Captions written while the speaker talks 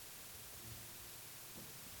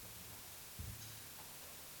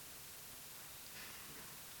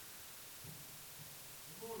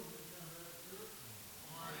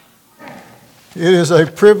It is a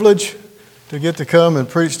privilege to get to come and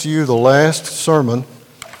preach to you the last sermon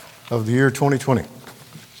of the year 2020.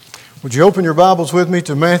 Would you open your Bibles with me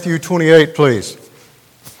to Matthew 28, please?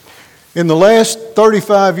 In the last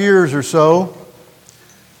 35 years or so,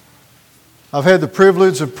 I've had the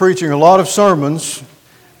privilege of preaching a lot of sermons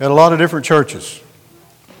at a lot of different churches.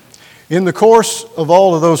 In the course of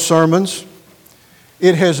all of those sermons,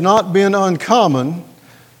 it has not been uncommon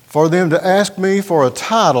for them to ask me for a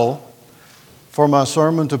title for my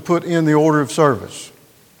sermon to put in the order of service.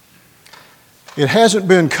 It hasn't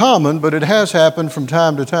been common, but it has happened from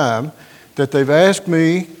time to time that they've asked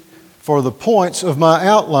me for the points of my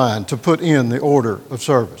outline to put in the order of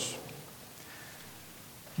service.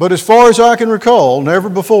 But as far as I can recall, never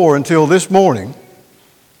before until this morning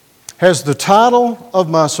has the title of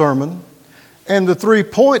my sermon and the 3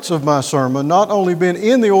 points of my sermon not only been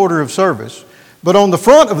in the order of service, but on the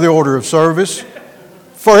front of the order of service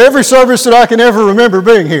for every service that I can ever remember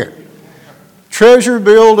being here. Treasure,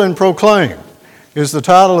 Build, and Proclaim is the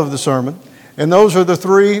title of the sermon, and those are the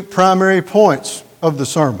 3 primary points of the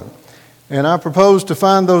sermon. And I propose to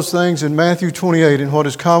find those things in Matthew 28 in what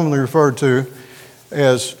is commonly referred to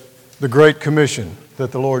as the Great Commission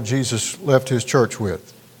that the Lord Jesus left His church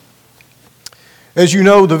with. As you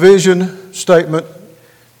know, the vision statement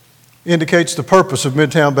indicates the purpose of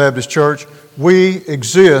Midtown Baptist Church. We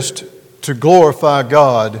exist to glorify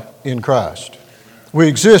God in Christ. We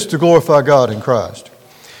exist to glorify God in Christ.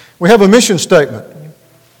 We have a mission statement.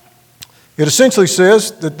 It essentially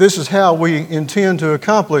says that this is how we intend to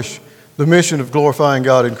accomplish the mission of glorifying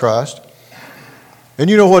God in Christ. And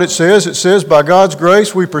you know what it says? It says, by God's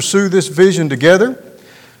grace, we pursue this vision together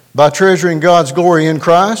by treasuring God's glory in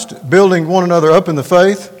Christ, building one another up in the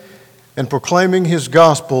faith, and proclaiming His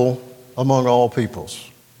gospel among all peoples.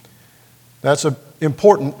 That's an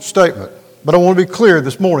important statement. But I want to be clear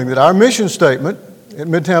this morning that our mission statement at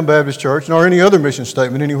Midtown Baptist Church, nor any other mission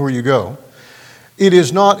statement anywhere you go, it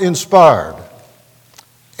is not inspired.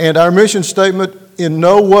 And our mission statement in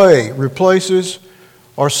no way replaces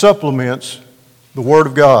or supplements the Word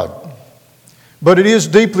of God. But it is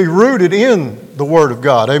deeply rooted in the Word of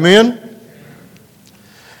God. Amen?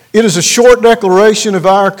 It is a short declaration of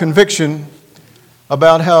our conviction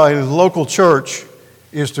about how a local church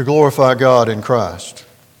is to glorify God in Christ.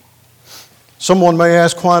 Someone may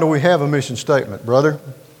ask, why do we have a mission statement, brother?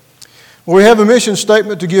 Well, we have a mission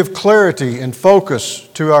statement to give clarity and focus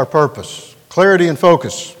to our purpose. Clarity and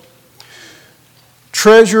focus.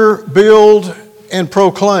 Treasure, build, and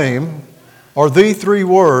proclaim are the 3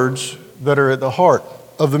 words that are at the heart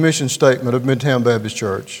of the mission statement of Midtown Baptist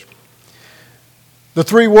Church. The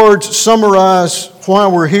 3 words summarize why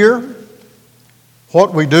we're here,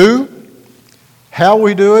 what we do, how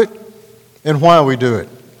we do it, and why we do it.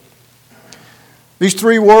 These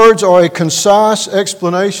 3 words are a concise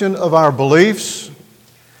explanation of our beliefs,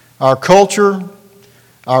 our culture,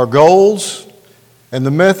 our goals, and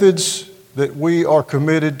the methods that we are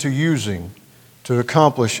committed to using to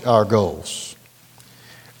accomplish our goals.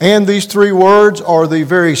 And these 3 words are the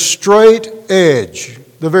very straight edge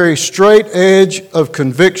of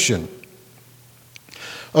conviction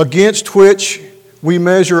against which we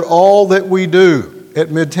measure all that we do at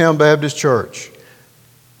Midtown Baptist Church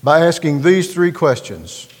by asking these 3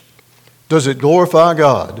 questions. Does it glorify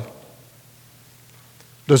God?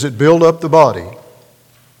 Does it build up the body?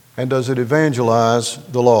 And does it evangelize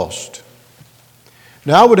the lost?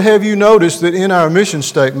 Now I would have you notice that in our mission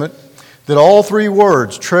statement that all 3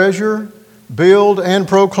 words, treasure, build, and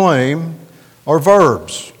proclaim, are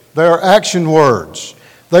verbs. They are action words.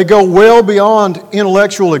 They go well beyond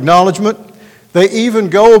intellectual acknowledgement. They even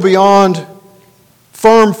go beyond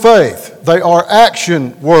firm faith. They are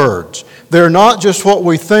action words. They're not just what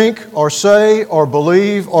we think or say or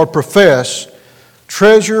believe or profess.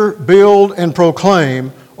 Treasure, build, and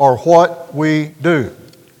proclaim are what we do.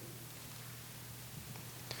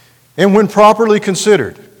 And when properly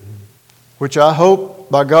considered, which I hope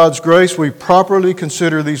by God's grace we properly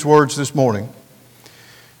consider these words this morning,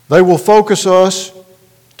 they will focus us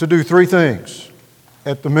to do 3 things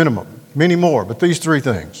at the minimum. Many more, but these 3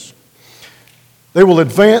 things. They will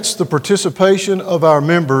advance the participation of our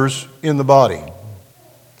members in the body.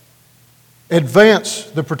 Advance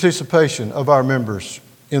the participation of our members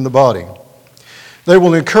in the body. They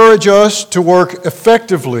will encourage us to work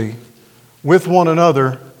effectively with one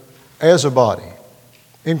another as a body.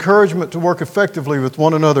 Encouragement to work effectively with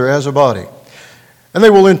one another as a body. And they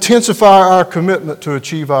will intensify our commitment to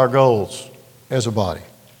achieve our goals as a body.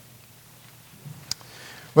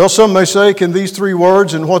 Well, some may say, can these three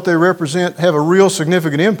words and what they represent have a real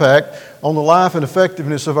significant impact on the life and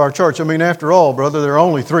effectiveness of our church? I mean, after all, brother, they're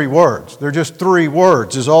only three words. They're just three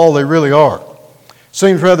words is all they really are.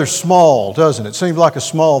 Seems rather small, doesn't it? Seems like a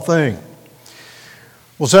small thing.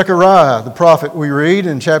 Well, Zechariah, the prophet we read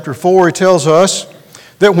in chapter 4, he tells us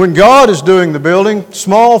that when God is doing the building,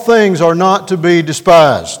 small things are not to be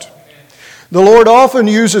despised. The Lord often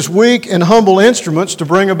uses weak and humble instruments to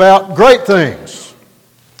bring about great things.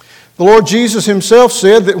 The Lord Jesus Himself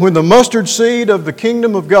said that when the mustard seed of the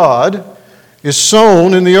kingdom of God is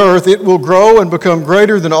sown in the earth, it will grow and become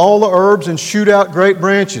greater than all the herbs and shoot out great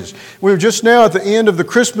branches. We're just now at the end of the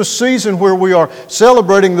Christmas season where we are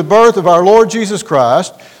celebrating the birth of our Lord Jesus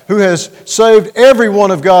Christ, who has saved every one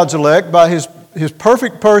of God's elect by His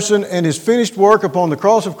perfect person and His finished work upon the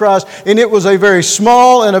cross of Christ. And it was a very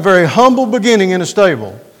small and a very humble beginning in a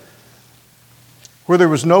stable where there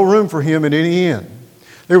was no room for Him at any inn.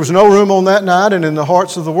 There was no room on that night, and in the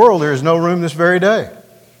hearts of the world there is no room this very day.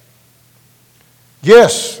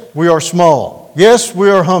 Yes, we are small. Yes, we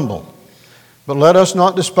are humble. But let us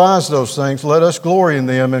not despise those things. Let us glory in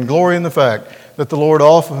them and glory in the fact that the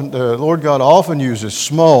Lord God often uses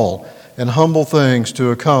small and humble things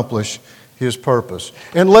to accomplish His purpose.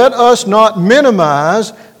 And let us not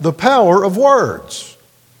minimize the power of words.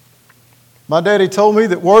 My daddy told me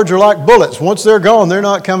that words are like bullets. Once they're gone, they're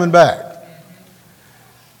not coming back.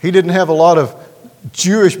 He didn't have a lot of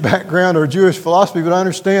Jewish background or Jewish philosophy, but I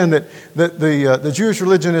understand that the Jewish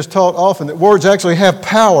religion is taught often that words actually have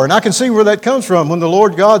power. And I can see where that comes from. When the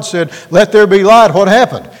Lord God said, "Let there be light," what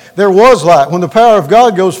happened? There was light. When the power of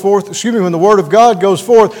God goes forth, when the Word of God goes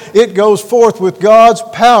forth, it goes forth with God's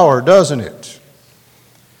power, doesn't it?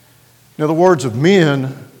 Now, the words of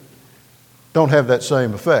men don't have that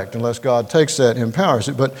same effect unless God takes that and empowers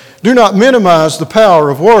it. But do not minimize the power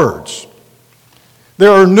of words.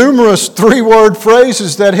 There are numerous three-word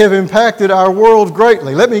phrases that have impacted our world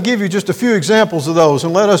greatly. Let me give you just a few examples of those,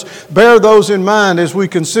 and let us bear those in mind as we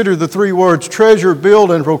consider the three words treasure, build,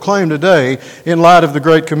 and proclaim today in light of the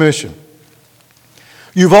Great Commission.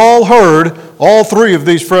 You've all heard all three of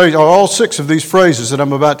these phrases, or all six of these phrases that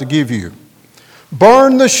I'm about to give you.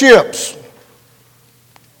 Burn the ships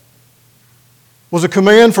was a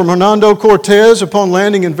command from Hernando Cortez upon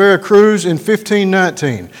landing in Veracruz in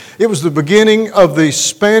 1519. It was the beginning of the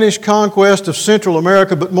Spanish conquest of Central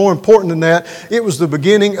America, but more important than that, it was the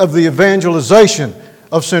beginning of the evangelization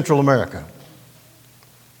of Central America.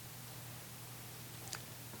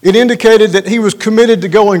 It indicated that he was committed to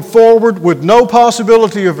going forward with no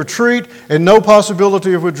possibility of retreat and no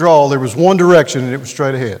possibility of withdrawal. There was one direction, and it was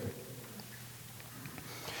straight ahead.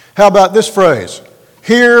 How about this phrase?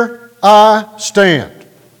 Here I stand.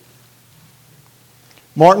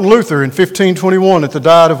 Martin Luther in 1521 at the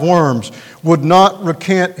Diet of Worms would not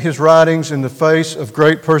recant his writings in the face of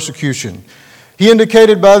great persecution. He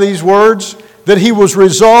indicated by these words that he was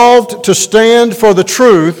resolved to stand for the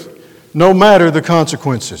truth no matter the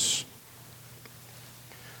consequences.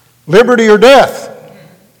 Liberty or death.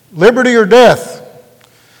 Liberty or death.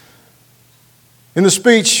 In the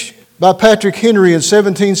speech by Patrick Henry in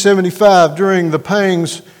 1775 during the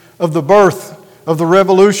pangs of the birth of the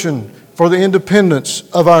revolution for the independence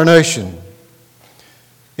of our nation,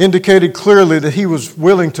 indicated clearly that he was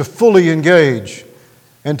willing to fully engage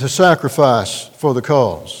and to sacrifice for the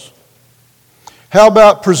cause. How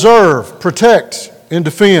about preserve, protect, and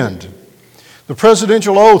defend? The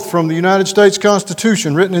presidential oath from the United States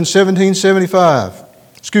Constitution, written in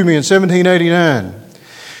 1789,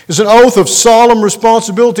 is an oath of solemn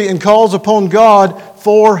responsibility and calls upon God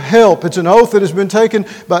for help. It's an oath that has been taken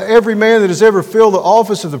by every man that has ever filled the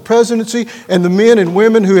office of the presidency and the men and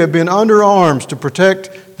women who have been under arms to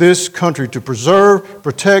protect this country, to preserve,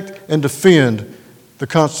 protect, and defend the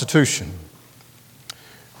Constitution.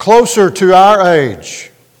 Closer to our age,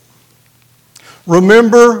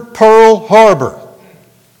 remember Pearl Harbor.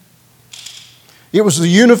 It was the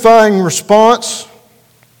unifying response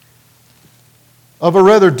of a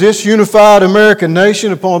rather disunified American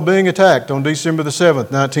nation upon being attacked on December the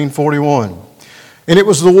 7th, 1941. And it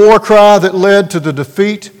was the war cry that led to the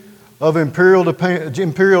defeat of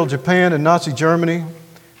Imperial Japan and Nazi Germany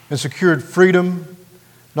and secured freedom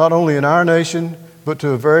not only in our nation, but to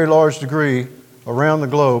a very large degree around the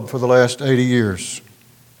globe for the last 80 years.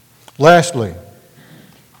 Lastly,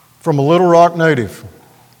 from a Little Rock native,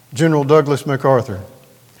 General Douglas MacArthur,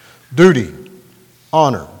 duty,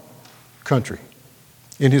 honor, country.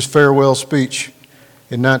 In his farewell speech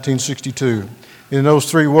in 1962. In those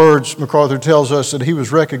three words, MacArthur tells us that he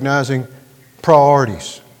was recognizing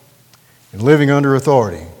priorities and living under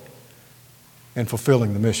authority and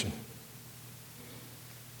fulfilling the mission.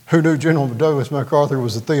 Who knew General Douglas MacArthur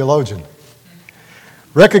was a theologian?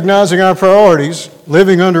 Recognizing our priorities,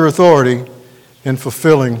 living under authority, and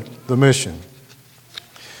fulfilling the mission.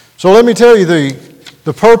 So let me tell you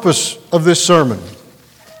the purpose of this sermon.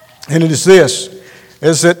 And it is this,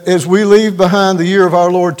 is that as we leave behind the year of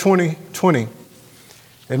our Lord 2020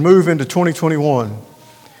 and move into 2021,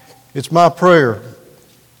 it's my prayer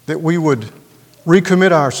that we would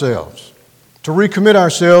recommit ourselves,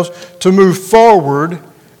 to move forward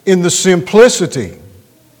in the simplicity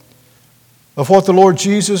of what the Lord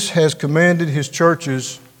Jesus has commanded His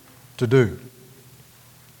churches to do.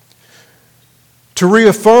 To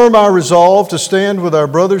reaffirm our resolve to stand with our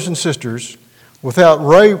brothers and sisters without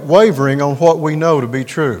wavering on what we know to be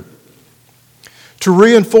true. To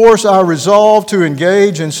reinforce our resolve to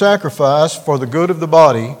engage in sacrifice for the good of the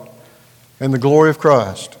body and the glory of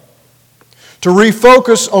Christ. To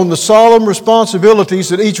refocus on the solemn responsibilities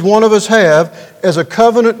that each one of us have as a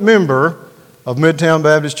covenant member of Midtown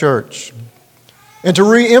Baptist Church. And to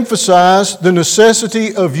re-emphasize the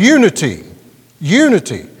necessity of unity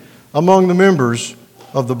among the members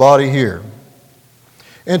of the body here.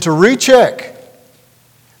 And to recheck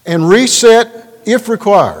and reset, if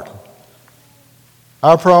required,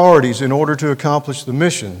 our priorities in order to accomplish the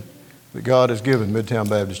mission that God has given Midtown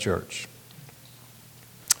Baptist Church.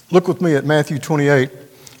 Look with me at Matthew 28.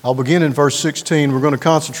 I'll begin in verse 16. We're going to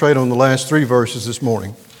concentrate on the last three verses this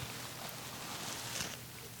morning.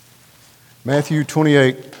 Matthew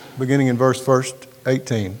 28, beginning in verse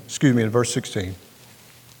 16.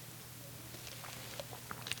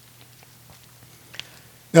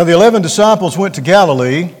 Now the 11 disciples went to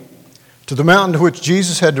Galilee, to the mountain to which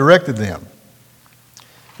Jesus had directed them.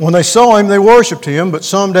 When they saw Him, they worshipped Him, but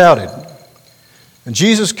some doubted. And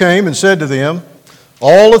Jesus came and said to them,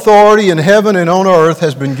 "All authority in heaven and on earth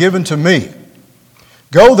has been given to me.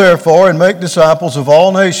 Go therefore and make disciples of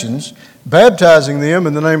all nations, baptizing them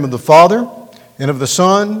in the name of the Father, and of the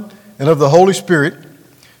Son, and of the Holy Spirit,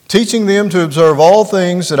 teaching them to observe all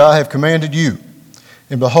things that I have commanded you.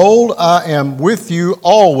 And behold, I am with you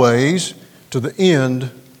always to the end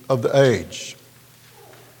of the age."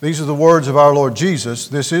 These are the words of our Lord Jesus.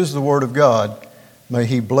 This is the Word of God. May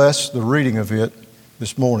He bless the reading of it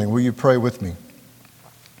this morning. Will you pray with me?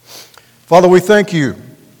 Father, we thank You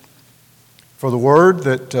for the Word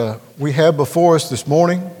that we have before us this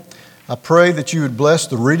morning. I pray that You would bless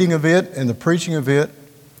the reading of it and the preaching of it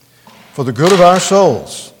for the good of our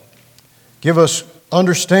souls. Give us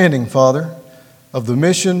understanding, Father, of the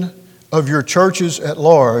mission of Your churches at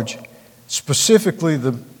large, specifically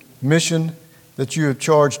the mission that You have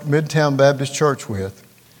charged Midtown Baptist Church with.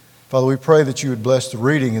 Father, we pray that You would bless the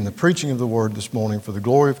reading and the preaching of the Word this morning for the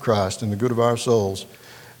glory of Christ and the good of our souls.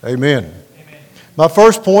 Amen. My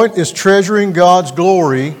first point is treasuring God's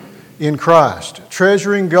glory in Christ.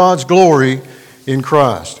 Treasuring God's glory in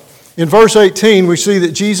Christ. In verse 18, we see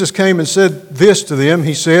that Jesus came and said this to them.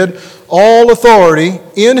 He said, "All authority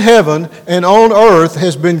in heaven and on earth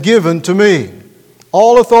has been given to me."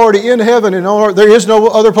 All authority in heaven and on earth. There is no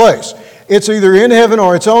other place. It's either in heaven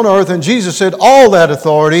or it's on earth. And Jesus said, all that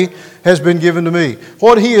authority has been given to me.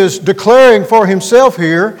 What He is declaring for Himself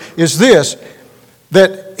here is this,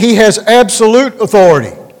 that He has absolute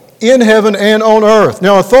authority in heaven and on earth.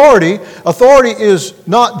 Now authority is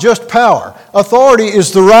not just power. Authority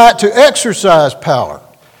is the right to exercise power,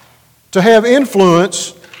 to have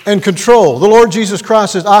influence and control. The Lord Jesus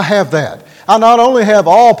Christ says, I have that. I not only have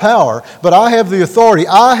all power, but I have the authority.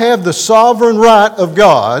 I have the sovereign right of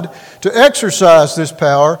God to exercise this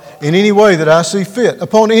power in any way that I see fit.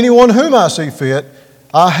 Upon anyone whom I see fit,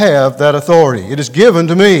 I have that authority. It is given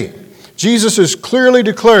to me. Jesus is clearly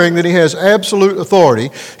declaring that He has absolute authority.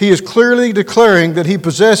 He is clearly declaring that He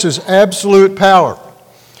possesses absolute power.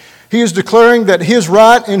 He is declaring that His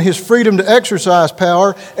right and His freedom to exercise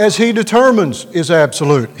power as He determines is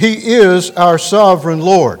absolute. He is our sovereign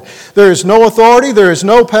Lord. There is no authority, there is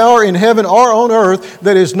no power in heaven or on earth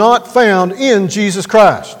that is not found in Jesus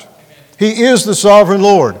Christ. He is the sovereign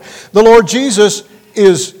Lord. The Lord Jesus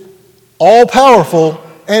is all-powerful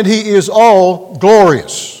and He is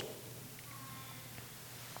all-glorious.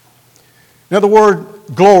 Now the word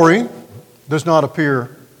glory does not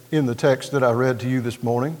appear in the text that I read to you this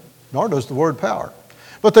morning, nor does the word power.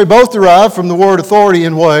 But they both derive from the word authority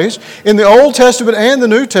in ways. In the Old Testament and the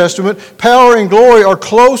New Testament, power and glory are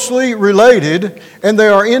closely related and they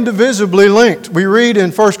are indivisibly linked. We read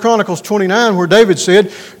in 1 Chronicles 29 where David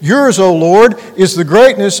said, "Yours, O Lord, is the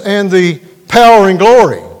greatness and the power and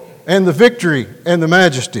glory and the victory and the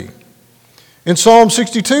majesty." In Psalm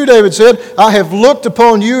 62, David said, "I have looked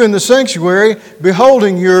upon you in the sanctuary,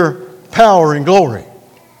 beholding your power and glory."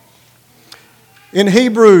 In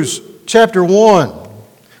Hebrews chapter 1,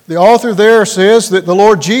 the author there says that the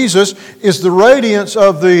Lord Jesus is the radiance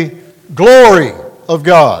of the glory of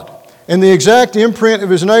God and the exact imprint of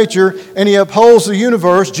His nature, and He upholds the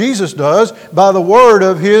universe, Jesus does, by the word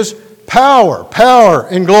of His power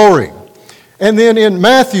and glory. And then in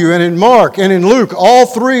Matthew and in Mark and in Luke, all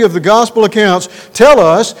three of the gospel accounts tell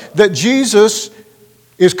us that Jesus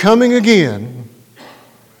is coming again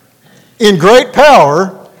in great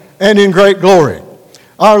power and in great glory.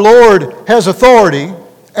 Our Lord has authority,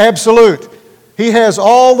 absolute. He has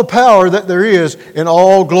all the power that there is, and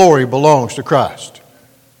all glory belongs to Christ.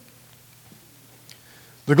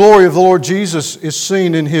 The glory of the Lord Jesus is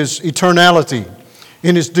seen in His eternality,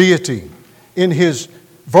 in His deity, in His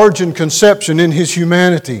virgin conception, in His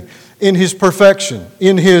humanity, in His perfection,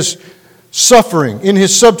 in His suffering, in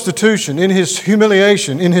His substitution, in His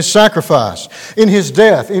humiliation, in His sacrifice, in His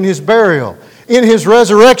death, in His burial, in His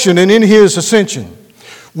resurrection, and in His ascension.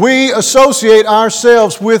 We associate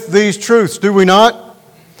ourselves with these truths, do we not?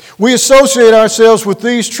 We associate ourselves with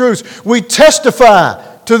these truths. We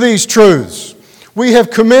testify to these truths. We have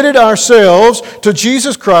committed ourselves to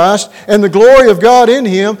Jesus Christ and the glory of God in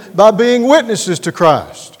Him by being witnesses to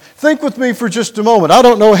Christ. Think with me for just a moment. I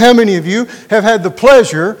don't know how many of you have had the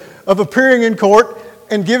pleasure of appearing in court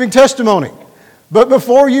and giving testimony. But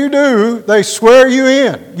before you do, they swear you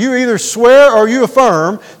in. You either swear or you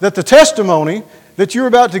affirm that the testimony that you're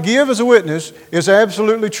about to give as a witness is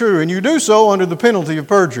absolutely true. And you do so under the penalty of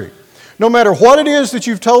perjury. No matter what it is that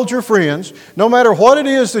you've told your friends, no matter what it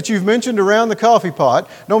is that you've mentioned around the coffee pot,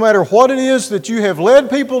 no matter what it is that you have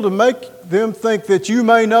led people to make them think that you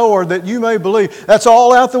may know or that you may believe, that's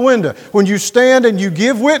all out the window. When you stand and you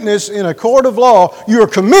give witness in a court of law, you are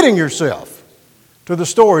committing yourself to the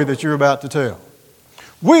story that you're about to tell.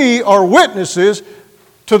 We are witnesses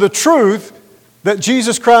to the truth that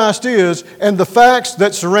Jesus Christ is and the facts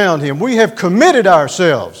that surround Him. We have committed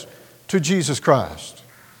ourselves to Jesus Christ.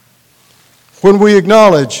 When we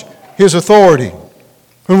acknowledge His authority,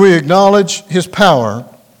 when we acknowledge His power,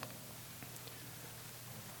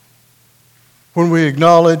 when we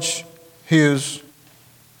acknowledge His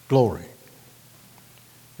glory,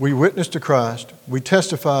 we witness to Christ, we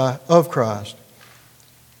testify of Christ,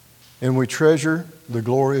 and we treasure the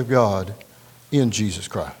glory of God in Jesus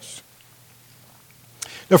Christ.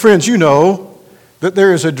 Now, friends, you know that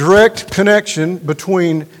there is a direct connection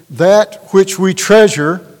between that which we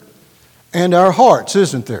treasure and our hearts,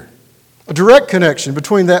 isn't there? A direct connection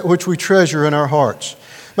between that which we treasure and our hearts.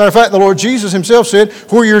 Matter of fact, the Lord Jesus Himself said,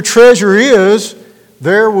 "Where your treasure is,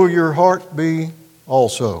 there will your heart be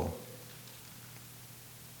also."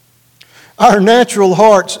 Our natural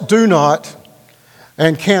hearts do not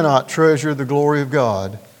and cannot treasure the glory of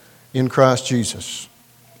God in Christ Jesus.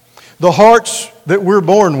 The hearts that we're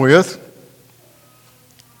born with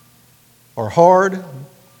are hard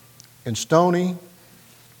and stony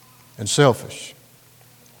and selfish.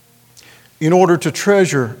 In order to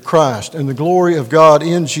treasure Christ and the glory of God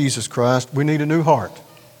in Jesus Christ, we need a new heart.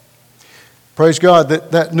 Praise God that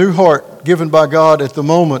that new heart given by God at the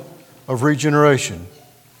moment of regeneration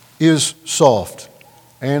is soft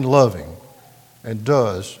and loving and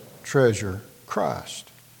does treasure Christ.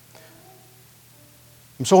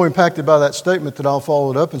 I'm so impacted by that statement that I'll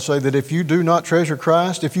follow it up and say that if you do not treasure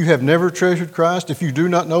Christ, if you have never treasured Christ, if you do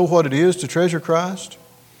not know what it is to treasure Christ,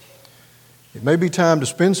 it may be time to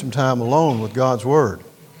spend some time alone with God's Word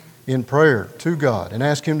in prayer to God and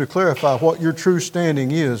ask Him to clarify what your true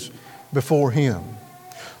standing is before Him.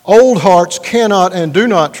 Old hearts cannot and do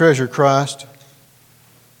not treasure Christ.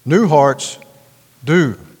 New hearts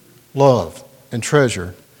do love and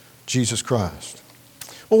treasure Jesus Christ.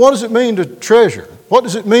 Well, what does it mean to treasure? What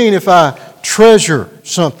does it mean if I treasure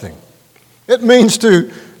something? It means to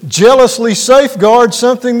jealously safeguard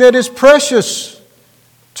something that is precious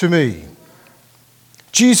to me.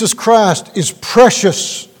 Jesus Christ is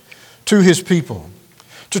precious to His people.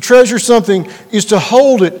 To treasure something is to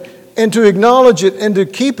hold it and to acknowledge it and to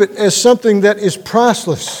keep it as something that is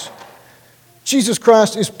priceless. Jesus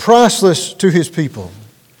Christ is priceless to His people.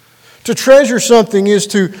 To treasure something is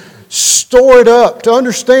to store it up, to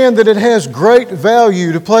understand that it has great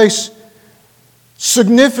value, to place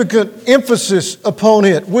significant emphasis upon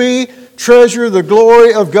it. We treasure the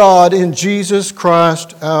glory of God in Jesus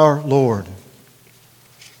Christ our Lord.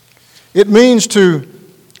 It means to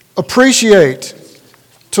appreciate,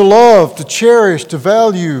 to love, to cherish, to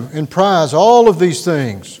value, and prize all of these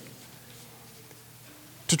things.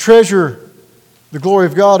 To treasure the glory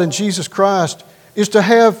of God in Jesus Christ is to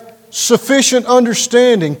have sufficient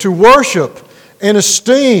understanding, to worship and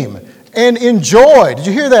esteem and enjoy. Did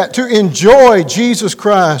you hear that? To enjoy Jesus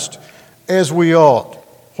Christ as we ought.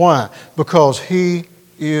 Why? Because He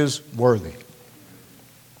is worthy.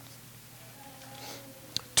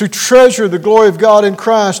 To treasure the glory of God in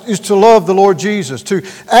Christ is to love the Lord Jesus, to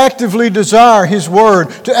actively desire His Word,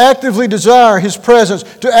 to actively desire His presence,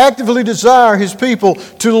 to actively desire His people,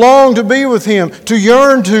 to long to be with Him, to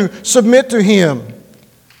yearn to submit to Him,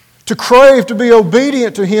 to crave to be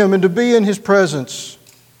obedient to Him and to be in His presence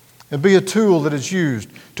and be a tool that is used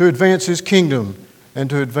to advance His kingdom and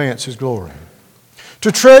to advance His glory.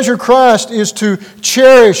 To treasure Christ is to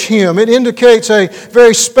cherish Him. It indicates a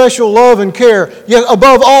very special love and care, yet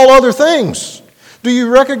above all other things. Do you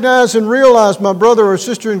recognize and realize, my brother or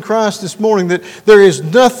sister in Christ, this morning, that there is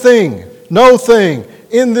nothing, no thing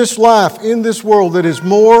in this life, in this world, that is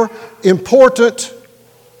more important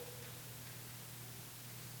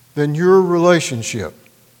than your relationship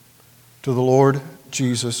to the Lord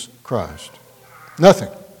Jesus Christ? Nothing.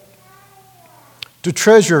 To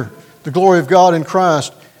treasure the glory of God in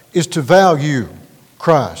Christ is to value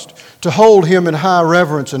Christ, to hold Him in high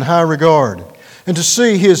reverence and high regard, and to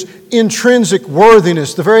see His intrinsic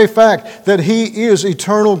worthiness, the very fact that He is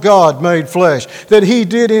eternal God made flesh, that He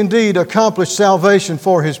did indeed accomplish salvation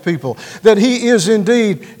for His people, that He is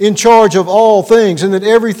indeed in charge of all things, and that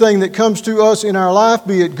everything that comes to us in our life,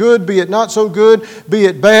 be it good, be it not so good, be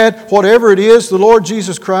it bad, whatever it is, the Lord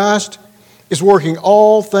Jesus Christ is working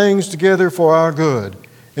all things together for our good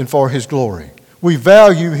and for His glory. We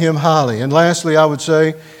value Him highly. And lastly, I would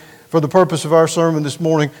say, for the purpose of our sermon this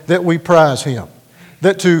morning, that we prize Him.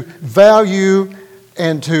 That to value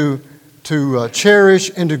and to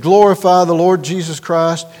cherish and to glorify the Lord Jesus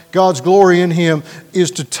Christ, God's glory in Him,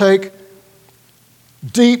 is to take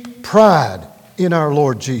deep pride in our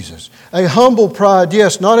Lord Jesus. A humble pride,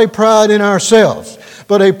 yes, not a pride in ourselves,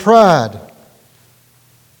 but a pride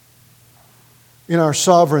in our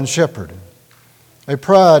sovereign shepherd. A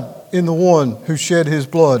pride in the one who shed His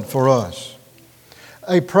blood for us.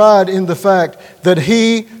 A pride in the fact that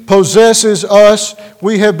He possesses us.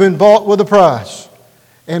 We have been bought with a price.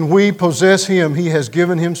 And we possess Him. He has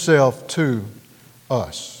given Himself to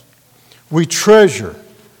us. We treasure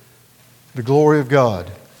the glory of God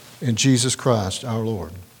in Jesus Christ our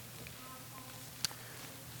Lord.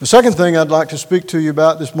 The second thing I'd like to speak to you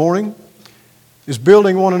about this morning is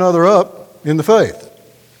building one another up in the faith.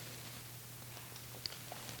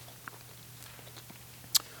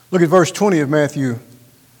 Look at verse 20 of Matthew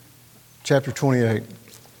chapter 28.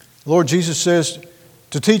 The Lord Jesus says,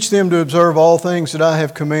 to teach them to observe all things that I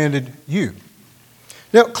have commanded you.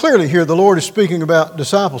 Now, clearly here the Lord is speaking about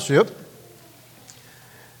discipleship.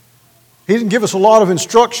 He didn't give us a lot of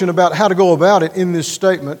instruction about how to go about it in this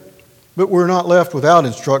statement, but we're not left without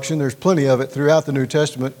instruction. There's plenty of it throughout the New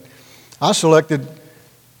Testament. I selected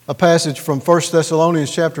a passage from 1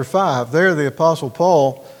 Thessalonians chapter 5. There the Apostle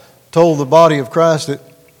Paul told the body of Christ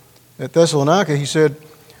at Thessalonica, he said,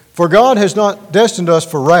 for God has not destined us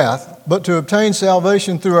for wrath, but to obtain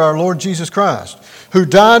salvation through our Lord Jesus Christ, who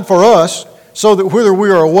died for us, so that whether we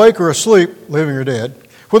are awake or asleep, living or dead,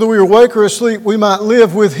 whether we are awake or asleep, we might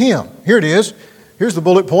live with Him. Here it is. Here's the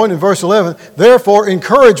bullet point in verse 11. Therefore,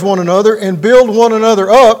 encourage one another and build one another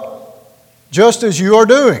up, just as you are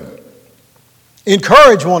doing.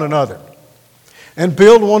 Encourage one another and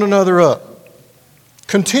build one another up.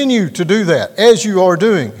 Continue to do that, as you are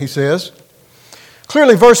doing, he says.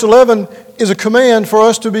 Clearly, verse 11 is a command for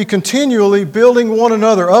us to be continually building one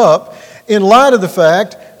another up in light of the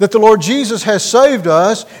fact that the Lord Jesus has saved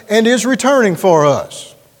us and is returning for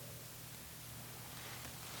us.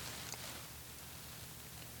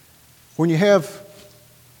 When you have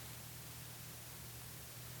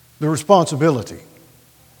the responsibility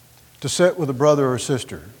to sit with a brother or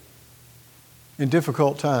sister in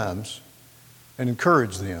difficult times and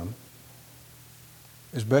encourage them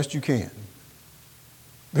as best you can,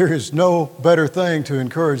 there is no better thing to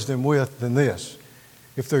encourage them with than this,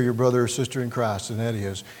 if they're your brother or sister in Christ, and that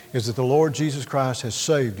is that the Lord Jesus Christ has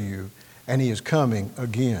saved you and He is coming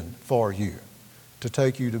again for you to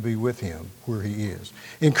take you to be with Him where He is.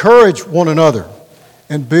 Encourage one another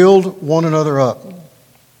and build one another up.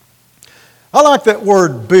 I like that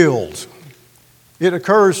word build. It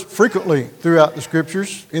occurs frequently throughout the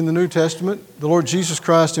Scriptures in the New Testament. The Lord Jesus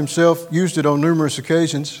Christ Himself used it on numerous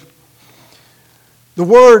occasions. The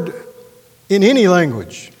word in any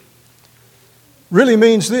language really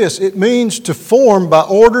means this. It means to form by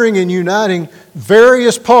ordering and uniting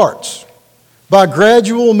various parts by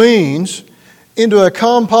gradual means into a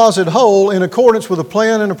composite whole in accordance with a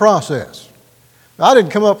plan and a process. Now, I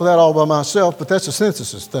didn't come up with that all by myself, but that's a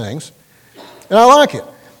synthesis of things. And I like it.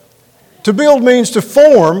 To build means to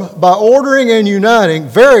form by ordering and uniting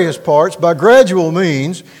various parts by gradual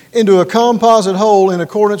means into a composite whole in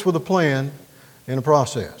accordance with a plan and a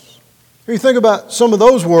process. When you think about some of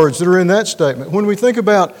those words that are in that statement, when we think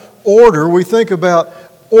about order, we think about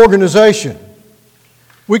organization.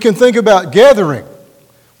 We can think about gathering.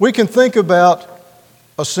 We can think about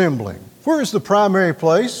assembling. Where is the primary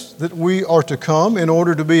place that we are to come in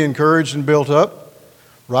order to be encouraged and built up?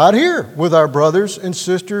 Right here with our brothers and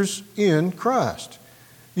sisters in Christ.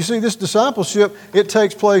 You see, this discipleship, it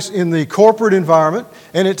takes place in the corporate environment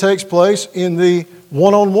and it takes place in the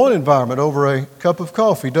one-on-one environment over a cup of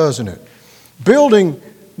coffee, doesn't it? Building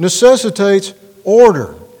necessitates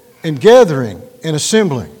order and gathering and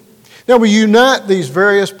assembling. Now we unite these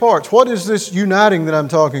various parts. What is this uniting that I'm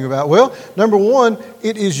talking about? Well, number one,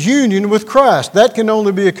 it is union with Christ. That can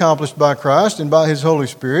only be accomplished by Christ and by His Holy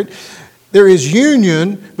Spirit. There is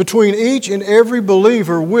union between each and every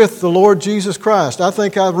believer with the Lord Jesus Christ. I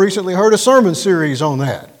think I've recently heard a sermon series on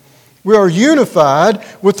that. We are unified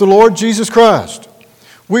with the Lord Jesus Christ.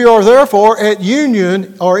 We are therefore at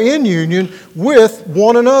union or in union with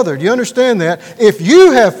one another. Do you understand that? If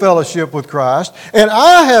you have fellowship with Christ and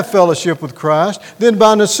I have fellowship with Christ, then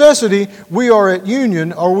by necessity we are at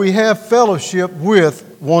union or we have fellowship with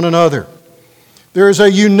one another. There is a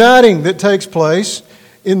uniting that takes place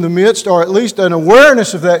in the midst, or at least an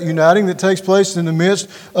awareness of that uniting that takes place in the midst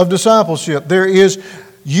of discipleship. There is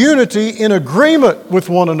unity in agreement with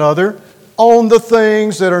one another on the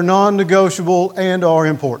things that are non-negotiable and are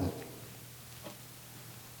important.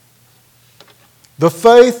 The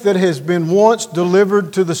faith that has been once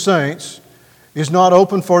delivered to the saints is not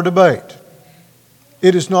open for debate.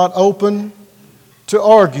 It is not open to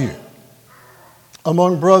argue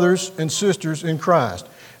among brothers and sisters in Christ.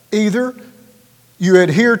 Either you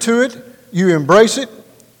adhere to it, you embrace it,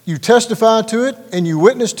 you testify to it, and you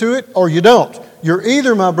witness to it, or you don't. You're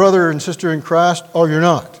either my brother and sister in Christ or you're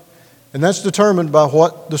not. And that's determined by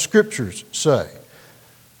what the Scriptures say.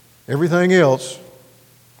 Everything else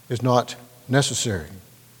is not necessary.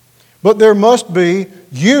 But there must be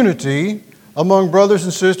unity among brothers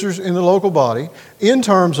and sisters in the local body in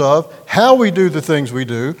terms of how we do the things we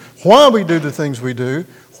do, why we do the things we do,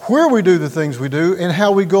 where we do the things we do, and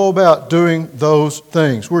how we go about doing those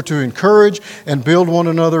things. We're to encourage and build one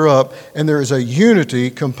another up, and there is a unity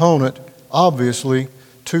component, obviously,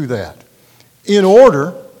 to that. In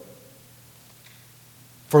order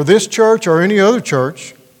for this church or any other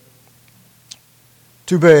church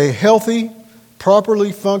to be a healthy,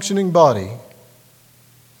 properly functioning body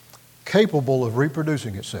capable of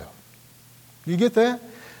reproducing itself. You get that?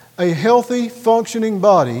 A healthy, functioning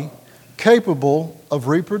body capable of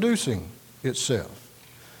reproducing itself.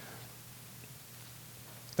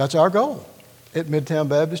 That's our goal at Midtown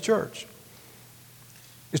Baptist Church,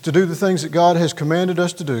 is to do the things that God has commanded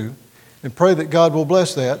us to do and pray that God will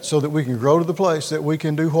bless that so that we can grow to the place that we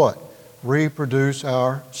can do what? Reproduce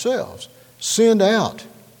ourselves. Send out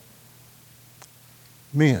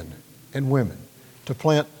men and women to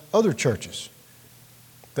plant other churches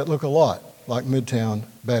that look a lot like Midtown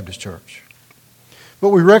Baptist Church. But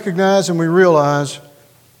we recognize and we realize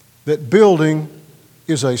that building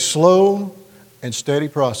is a slow and steady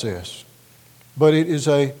process, but it is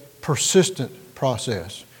a persistent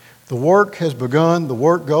process. The work has begun, the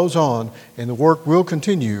work goes on, and the work will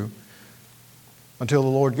continue until the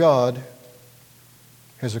Lord God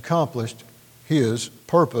has accomplished His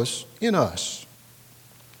purpose in us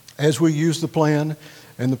as we use the plan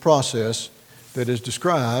and the process that is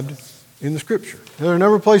described in the Scripture. There are a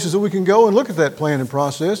number of places that we can go and look at that plan and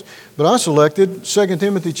process, but I selected 2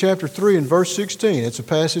 Timothy chapter 3 and verse 16. It's a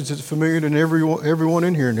passage that's familiar to everyone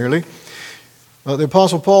in here nearly. The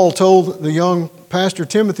Apostle Paul told the young pastor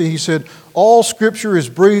Timothy, he said, all Scripture is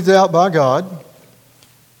breathed out by God. And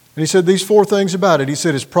he said these four things about it. He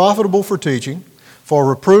said it's profitable for teaching, for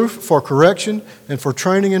reproof, for correction, and for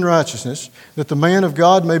training in righteousness, that the man of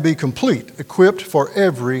God may be complete, equipped for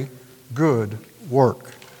every good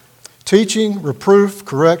work. Teaching, reproof,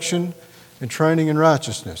 correction, and training in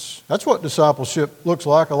righteousness. That's what discipleship looks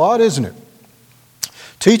like a lot, isn't it?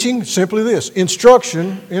 Teaching, simply this,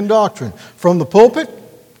 instruction in doctrine. From the pulpit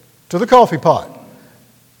to the coffee pot.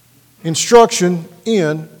 Instruction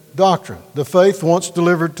in doctrine. The faith once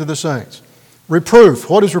delivered to the saints. Reproof.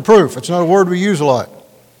 What is reproof? It's not a word we use a lot.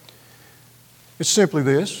 It's simply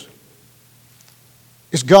this.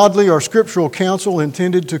 It's godly or scriptural counsel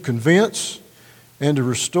intended to convince and to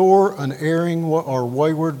restore an erring or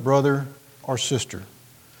wayward brother or sister.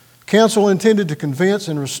 Counsel intended to convince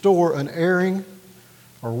and restore an erring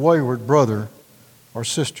or wayward brother or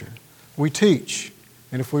sister. We teach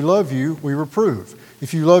And if we love you, we reprove.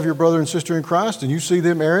 If you love your brother and sister in Christ and you see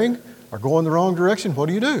them erring or going the wrong direction, what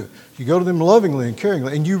do? You go to them lovingly and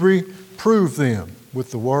caringly, and you reprove them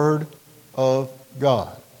with the Word of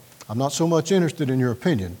God. I'm not so much interested in your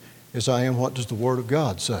opinion as I am what does the Word of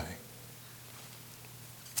God say.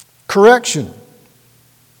 Correction,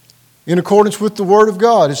 in accordance with the Word of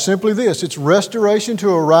God, is simply this. It's restoration to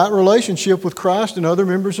a right relationship with Christ and other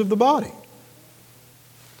members of the body.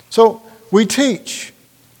 So we teach,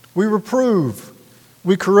 we reprove,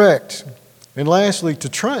 we correct, and lastly, to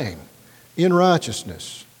train in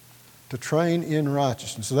righteousness. To train in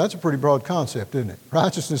righteousness. So that's a pretty broad concept, isn't it?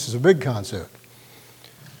 Righteousness is a big concept.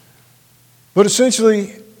 But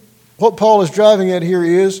essentially, what Paul is driving at here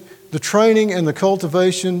is the training and the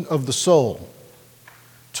cultivation of the soul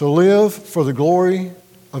to live for the glory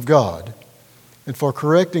of God and for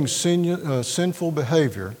correcting sinful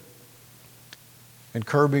behavior and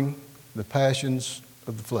curbing the passions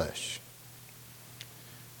of the flesh.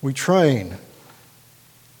 We train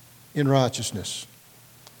in righteousness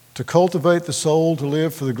to cultivate the soul to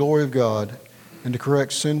live for the glory of God and to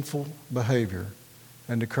correct sinful behavior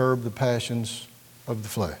and to curb the passions of the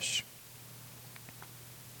flesh.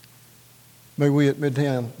 May we at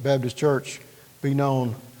Midtown Baptist Church be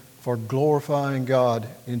known for glorifying God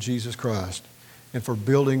in Jesus Christ and for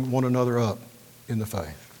building one another up in the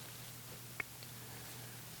faith.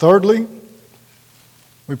 Thirdly,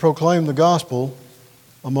 we proclaim the gospel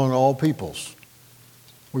among all peoples.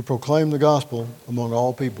 We proclaim the gospel among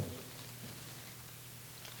all people.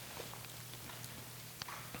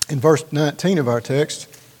 In verse 19 of our text,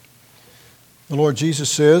 the Lord Jesus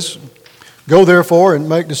says, "Go therefore and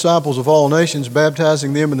make disciples of all nations,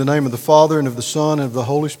 baptizing them in the name of the Father and of the Son and of the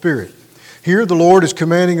Holy Spirit." Here the Lord is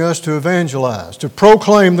commanding us to evangelize, to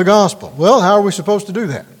proclaim the gospel. Well, how are we supposed to do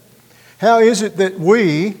that? How is it that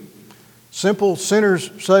we, simple sinners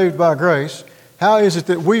saved by grace, how is it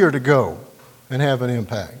that we are to go and have an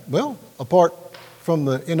impact? Well, apart from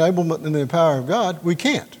the enablement and the power of God, we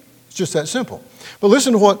can't. It's just that simple. But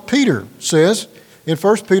listen to what Peter says in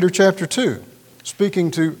 1 Peter chapter 2. Speaking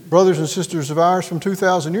to brothers and sisters of ours from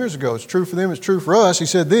 2,000 years ago. It's true for them, it's true for us. He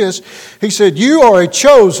said this, he said, "You are a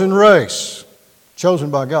chosen race." Chosen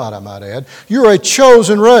by God, I might add. You're a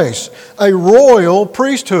chosen race, a royal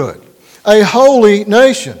priesthood, a holy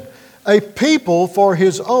nation, a people for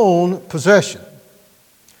His own possession.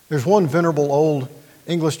 There's one venerable old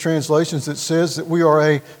English translation that says that we are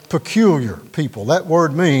a peculiar people. That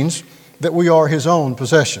word means that we are His own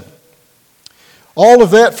possession. All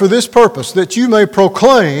of that for this purpose, that you may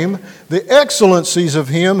proclaim the excellencies of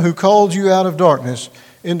Him who called you out of darkness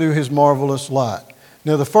into His marvelous light.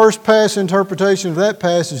 Now, the first pass interpretation of that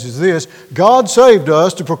passage is this: God saved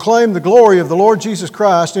us to proclaim the glory of the Lord Jesus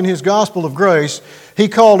Christ in His gospel of grace. He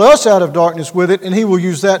called us out of darkness with it, and He will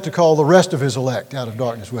use that to call the rest of His elect out of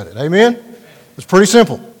darkness with it. Amen? It's pretty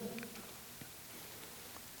simple.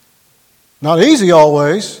 Not easy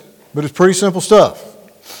always, but it's pretty simple stuff.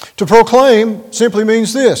 To proclaim simply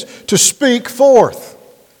means this: to speak forth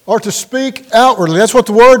or to speak outwardly. That's what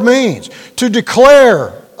the word means. To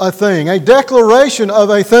declare a thing, a declaration of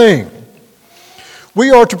a thing. We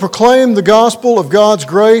are to proclaim the gospel of God's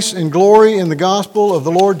grace and glory in the gospel of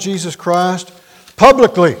the Lord Jesus Christ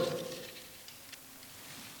publicly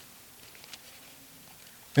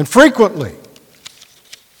and frequently.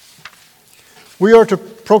 We are to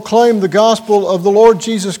proclaim the gospel of the Lord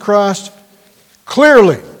Jesus Christ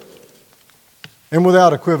clearly and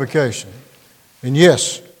without equivocation. And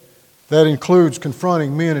yes, that includes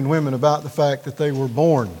confronting men and women about the fact that they were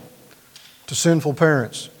born to sinful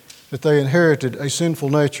parents, that they inherited a sinful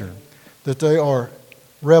nature, that they are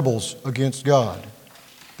rebels against God,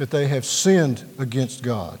 that they have sinned against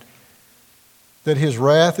God, that His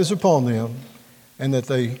wrath is upon them, and that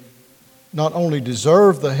they not only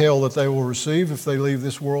deserve the hell that they will receive if they leave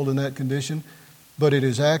this world in that condition, but it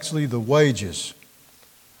is actually the wages.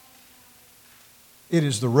 It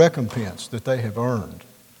is the recompense that they have earned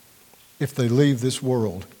if they leave this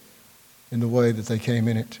world in the way that they came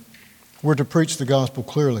in it. We're to preach the gospel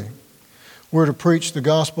clearly. We're to preach the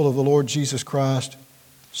gospel of the Lord Jesus Christ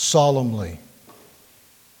solemnly.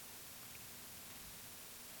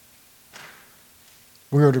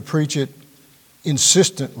 We are to preach it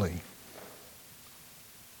insistently.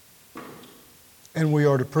 And we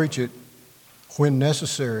are to preach it, when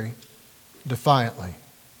necessary, defiantly.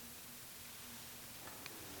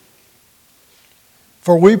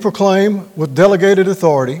 For we proclaim with delegated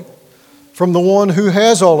authority from the one who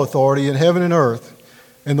has all authority in heaven and earth,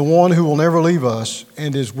 and the one who will never leave us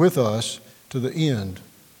and is with us to the end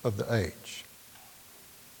of the age.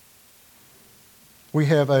 We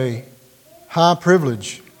have a high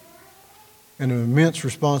privilege and an immense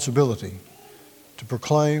responsibility to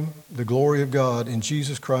proclaim the glory of God in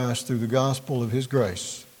Jesus Christ through the gospel of His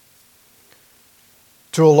grace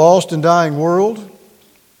to a lost and dying world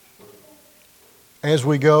as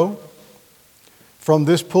we go from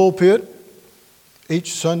this pulpit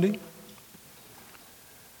each Sunday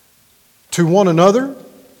to one another.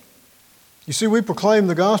 You see, we proclaim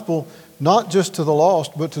the gospel not just to the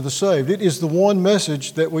lost, but to the saved. It is the one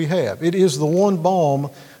message that we have. It is the one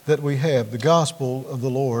balm that we have, the gospel of the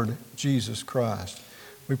Lord Jesus Christ.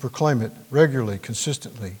 We proclaim it regularly,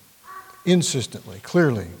 consistently, insistently,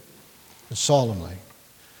 clearly, and solemnly,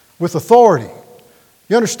 with authority.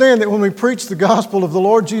 You understand that when we preach the gospel of the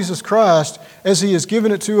Lord Jesus Christ, as He has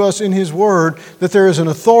given it to us in His Word, that there is an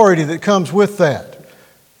authority that comes with that.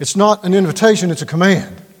 It's not an invitation, it's a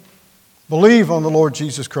command. Believe on the Lord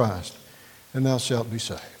Jesus Christ, and thou shalt be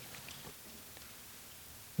saved.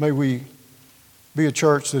 May we be a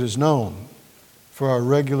church that is known for our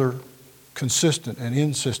regular, consistent, and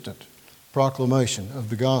insistent proclamation of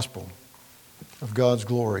the gospel of God's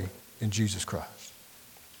glory in Jesus Christ.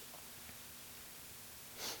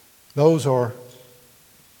 Those are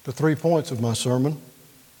the 3 points of my sermon.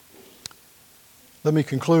 Let me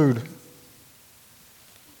conclude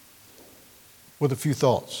with a few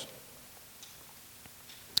thoughts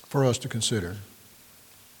for us to consider.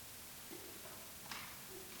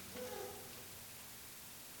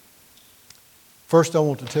 First, I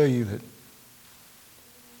want to tell you that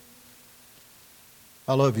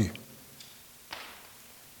I love you.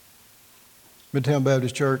 Midtown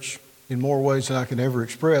Baptist Church, in more ways than I can ever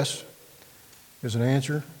express, is an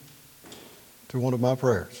answer to one of my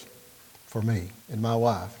prayers for me and my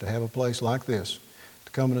wife, to have a place like this,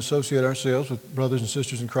 to come and associate ourselves with brothers and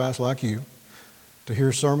sisters in Christ like you, to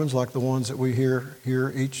hear sermons like the ones that we hear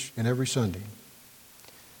here each and every Sunday.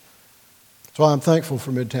 So I'm thankful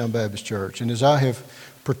for Midtown Baptist Church, and as I have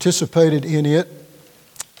participated in it,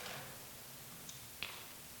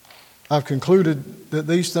 I've concluded that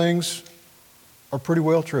these things are pretty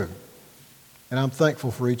well true, and I'm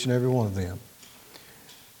thankful for each and every one of them.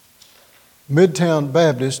 Midtown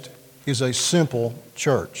Baptist is a simple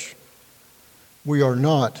church. We are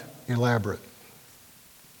not elaborate.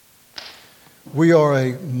 We are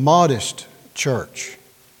a modest church.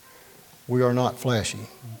 We are not flashy.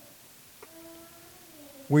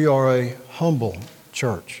 We are a humble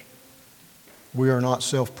church. We are not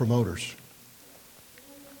self-promoters.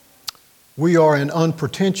 We are an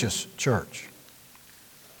unpretentious church.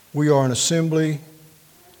 We are an assembly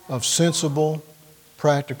of sensible,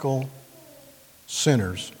 practical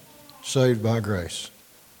sinners saved by grace.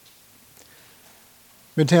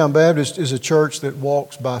 Midtown Baptist is a church that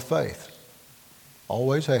walks by faith.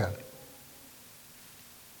 Always have.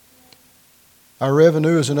 Our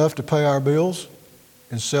revenue is enough to pay our bills,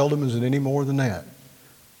 and seldom is it any more than that.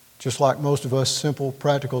 Just like most of us simple,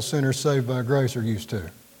 practical sinners saved by grace are used to.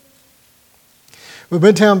 But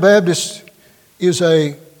Midtown Baptist is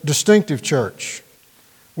a distinctive church.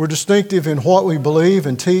 We're distinctive in what we believe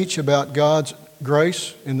and teach about God's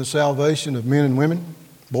grace in the salvation of men and women,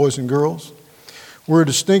 boys and girls. We're a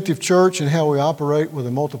distinctive church in how we operate with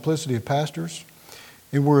a multiplicity of pastors.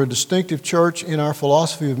 And we're a distinctive church in our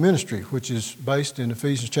philosophy of ministry, which is based in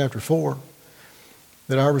Ephesians chapter 4,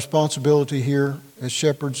 that our responsibility here as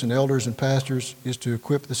shepherds and elders and pastors is to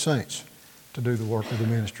equip the saints to do the work of the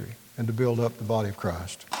ministry and to build up the body of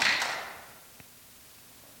Christ.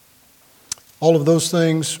 All of those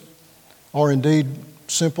things are indeed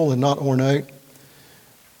simple and not ornate.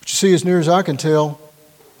 But you see, as near as I can tell,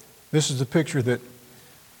 this is the picture that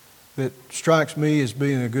strikes me as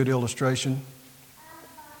being a good illustration.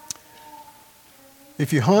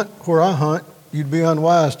 If you hunt where I hunt, you'd be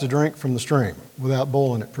unwise to drink from the stream without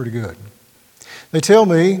boiling it pretty good. They tell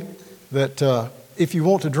me that if you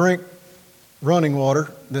want to drink running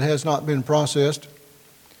water that has not been processed,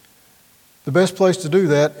 the best place to do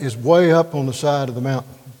that is way up on the side of the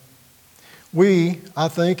mountain. We, I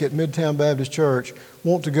think, at Midtown Baptist Church,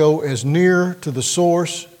 want to go as near to the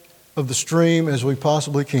source of the stream as we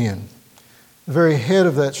possibly can, the very head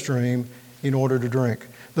of that stream, in order to drink.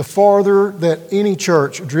 The farther that any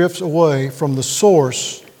church drifts away from the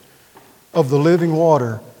source of the living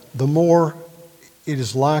water, the more it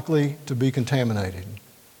is likely to be contaminated.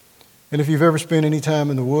 And if you've ever spent any time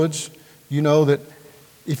in the woods, you know that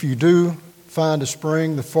if you do find a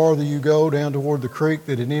spring, the farther you go down toward the creek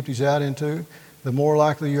that it empties out into, the more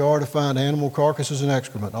likely you are to find animal carcasses and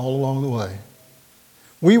excrement all along the way.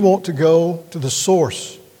 We want to go to the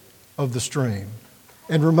source of the stream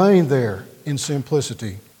and remain there in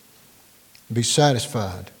simplicity. Be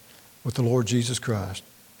satisfied with the Lord Jesus Christ.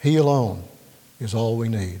 He alone is all we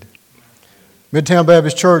need. Midtown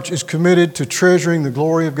Baptist Church is committed to treasuring the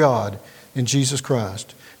glory of God in Jesus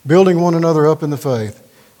Christ, building one another up in the faith,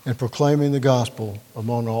 and proclaiming the gospel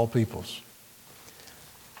among all peoples.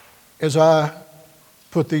 As I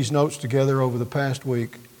put these notes together over the past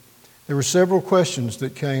week, there were several questions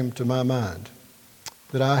that came to my mind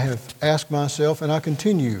that I have asked myself, and I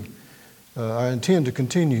intend to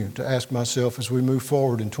continue to ask myself as we move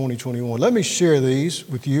forward in 2021. Let me share these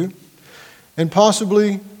with you, and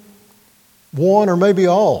possibly one or maybe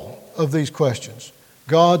all of these questions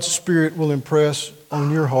God's Spirit will impress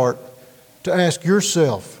on your heart to ask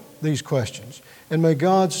yourself these questions. And may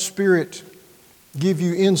God's Spirit give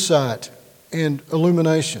you insight and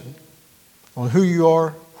illumination on who you are,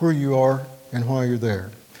 where you are, and why you're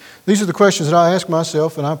there. These are the questions that I ask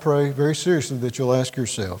myself, and I pray very seriously that you'll ask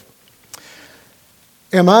yourself.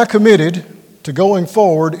 Am I committed to going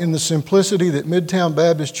forward in the simplicity that Midtown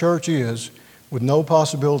Baptist Church is, with no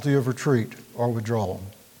possibility of retreat or withdrawal?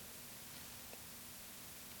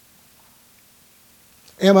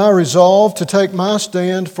 Am I resolved to take my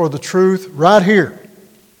stand for the truth right here,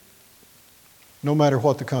 no matter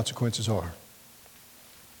what the consequences are?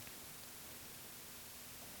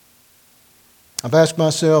 I've asked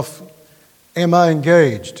myself, am I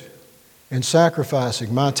engaged in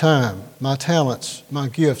sacrificing my time, my talents, my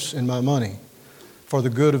gifts, and my money for the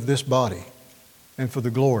good of this body and for the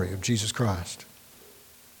glory of Jesus Christ?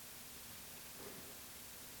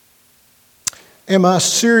 Am I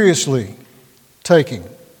seriously taking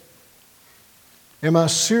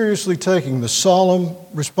the solemn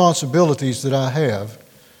responsibilities that I have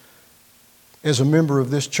as a member of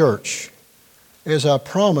this church, as I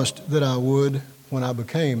promised that I would when I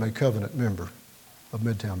became a covenant member of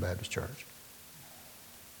Midtown Baptist Church?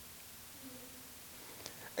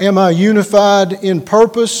 Am I unified in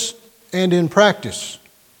purpose and in practice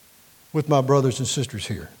with my brothers and sisters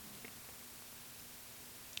here?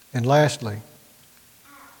 And lastly,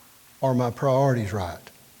 are my priorities right?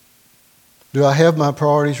 Do I have my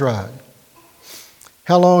priorities right?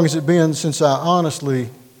 How long has it been since I honestly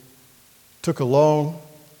took a long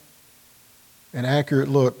and accurate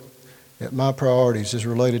look at my priorities as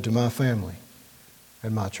related to my family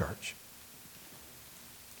and my church?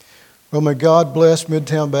 Well, may God bless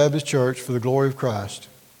Midtown Baptist Church for the glory of Christ.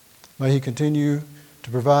 May He continue to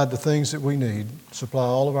provide the things that we need, supply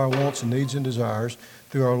all of our wants and needs and desires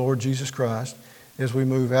through our Lord Jesus Christ as we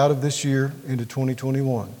move out of this year into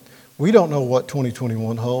 2021. We don't know what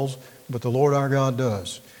 2021 holds, but the Lord our God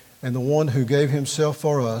does. And the one who gave Himself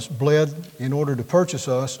for us, bled in order to purchase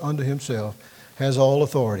us unto Himself, has all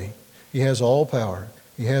authority. He has all power.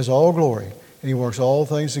 He has all glory. And He works all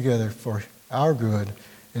things together for our good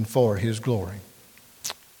and for His glory.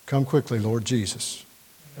 Come quickly, Lord Jesus.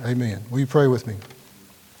 Amen. Will you pray with me?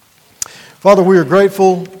 Father, we are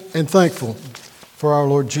grateful and thankful for our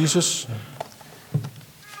Lord Jesus.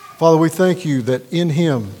 Father, we thank You that in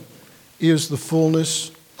Him is the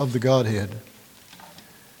fullness of the Godhead.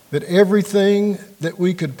 That everything that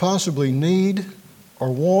we could possibly need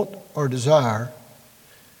or want or desire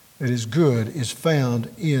that is good is found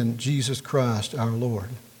in Jesus Christ our Lord.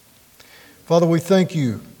 Father, we thank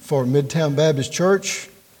You for Midtown Baptist Church,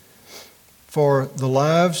 for the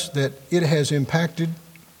lives that it has impacted,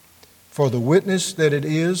 for the witness that it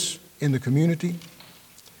is in the community.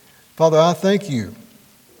 Father, I thank You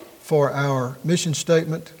for our mission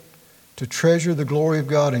statement to treasure the glory of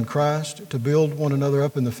God in Christ, to build one another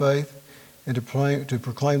up in the faith, and to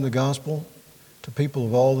proclaim the gospel to people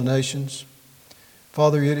of all the nations.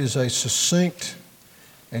 Father, it is a succinct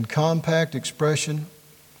and compact expression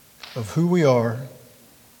of who we are,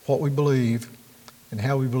 what we believe, and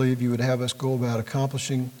how we believe You would have us go about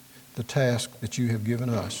accomplishing the task that You have given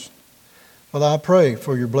us. Father, I pray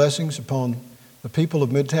for Your blessings upon the people of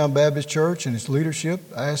Midtown Baptist Church and its leadership.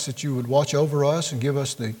 I ask that You would watch over us and give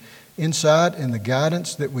us the insight and the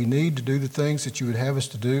guidance that we need to do the things that You would have us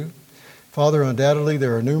to do. Father, undoubtedly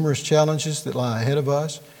there are numerous challenges that lie ahead of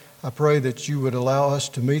us. I pray that You would allow us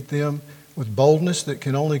to meet them with boldness that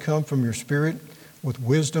can only come from Your Spirit, with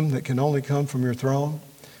wisdom that can only come from Your throne.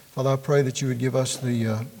 Father, I pray that You would give us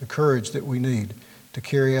the courage that we need to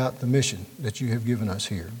carry out the mission that You have given us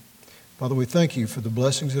here. Father, we thank You for the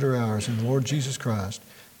blessings that are ours in the Lord Jesus Christ.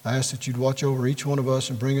 I ask that You'd watch over each one of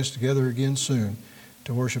us and bring us together again soon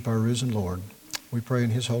to worship our risen Lord. We pray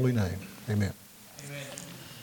in His holy name. Amen.